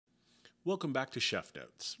Welcome back to Chef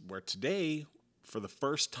Notes, where today, for the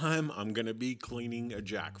first time, I'm going to be cleaning a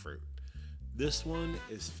jackfruit. This one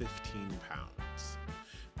is 15 pounds.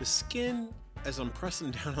 The skin, as I'm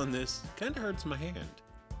pressing down on this, kind of hurts my hand.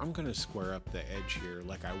 I'm going to square up the edge here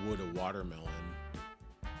like I would a watermelon.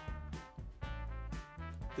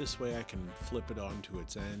 This way I can flip it onto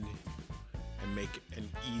its end and make an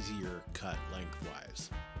easier cut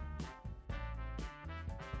lengthwise.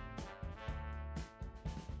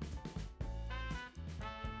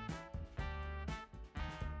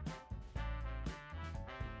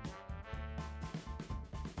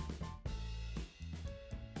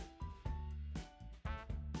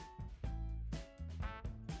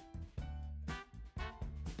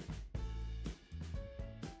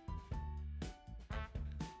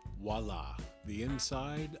 Voila, the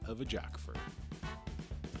inside of a jackfruit.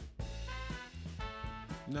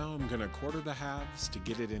 Now I'm going to quarter the halves to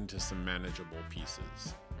get it into some manageable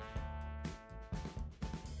pieces.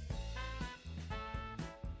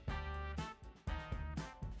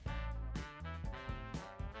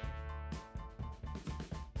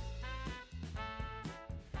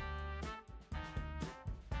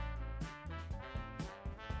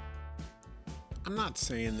 I'm not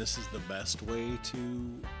saying this is the best way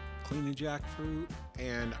to clean a jackfruit,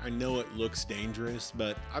 and I know it looks dangerous,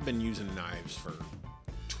 but I've been using knives for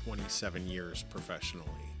 27 years professionally.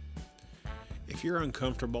 If you're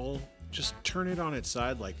uncomfortable, just turn it on its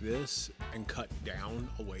side like this and cut down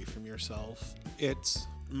away from yourself. It's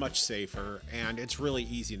much safer and it's really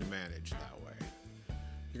easy to manage that way.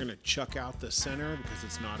 You're going to chuck out the center because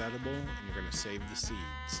it's not edible, and you're going to save the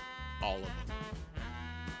seeds, all of them.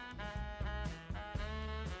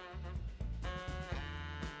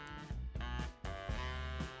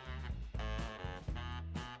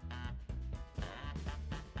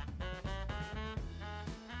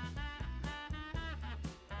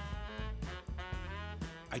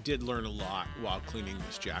 I did learn a lot while cleaning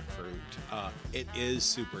this jackfruit. It is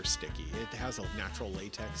super sticky. It has a natural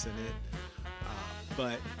latex in it.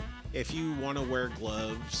 But if you want to wear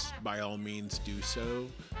gloves, by all means do so.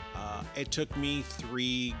 It took me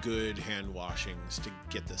 3 good hand washings to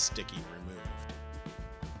get the sticky removed.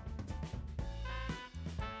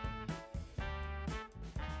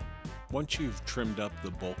 Once you've trimmed up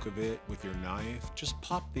the bulk of it with your knife, just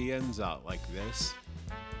pop the ends out like this.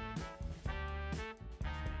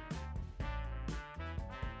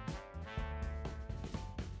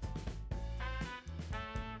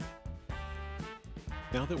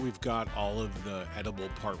 Now that we've got all of the edible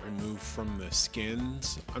part removed from the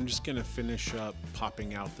skins, I'm just going to finish up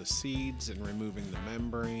popping out the seeds and removing the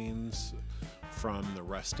membranes from the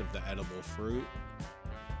rest of the edible fruit.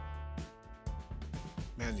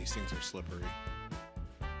 Man, these things are slippery.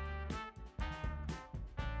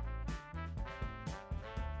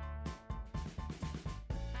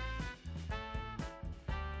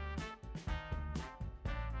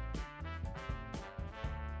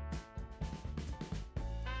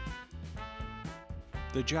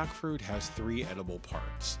 The jackfruit has 3 edible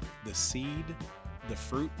parts: the seed, the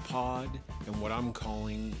fruit pod, and what I'm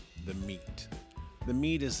calling the meat. The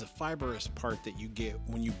meat is the fibrous part that you get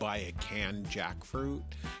when you buy a canned jackfruit.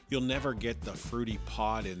 You'll never get the fruity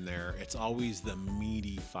pod in there. It's always the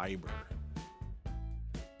meaty fiber.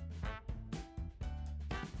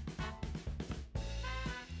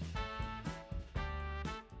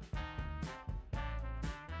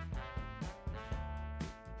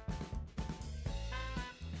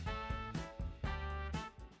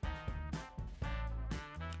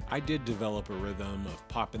 I did develop a rhythm of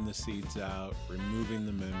popping the seeds out, removing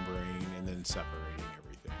the membrane, and then separating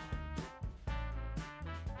everything.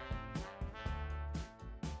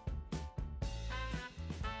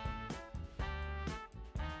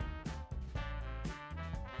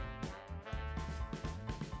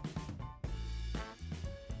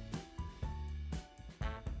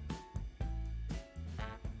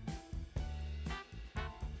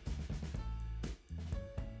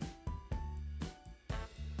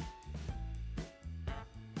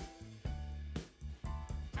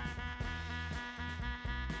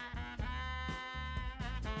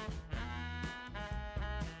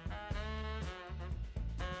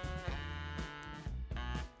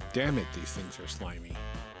 Damn it, these things are slimy.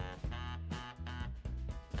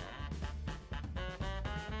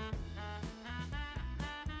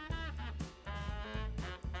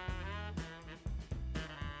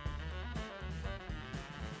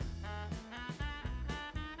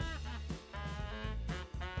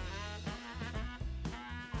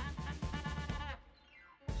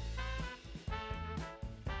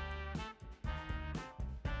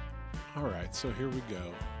 All right, so here we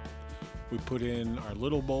go. We put in our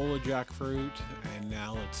little bowl of jackfruit, and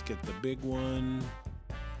now let's get the big one.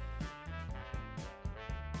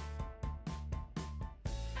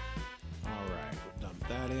 All right, we'll dump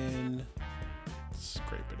that in,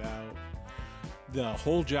 scrape it out. The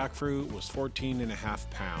whole jackfruit was 14.5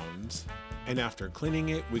 pounds, and after cleaning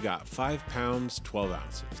it, we got 5 pounds, 12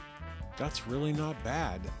 ounces. That's really not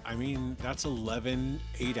bad. I mean, that's 11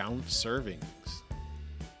 8-ounce servings.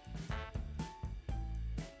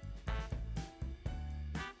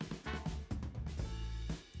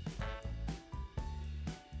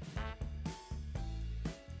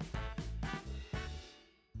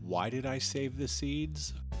 Why did I save the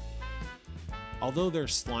seeds? Although they're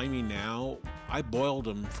slimy now, I boiled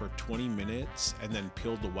them for 20 minutes and then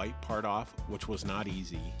peeled the white part off, which was not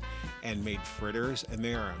easy, and made fritters, and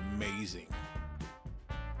they are amazing.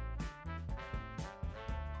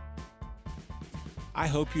 I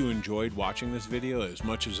hope you enjoyed watching this video as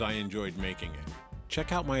much as I enjoyed making it.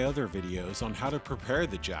 Check out my other videos on how to prepare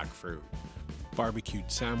the jackfruit. Barbecued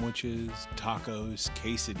sandwiches, tacos,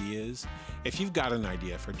 quesadillas. If you've got an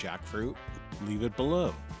idea for jackfruit, leave it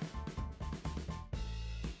below.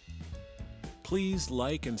 Please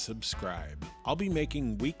like and subscribe. I'll be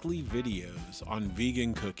making weekly videos on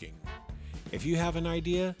vegan cooking. If you have an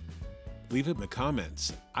idea, leave it in the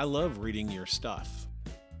comments. I love reading your stuff.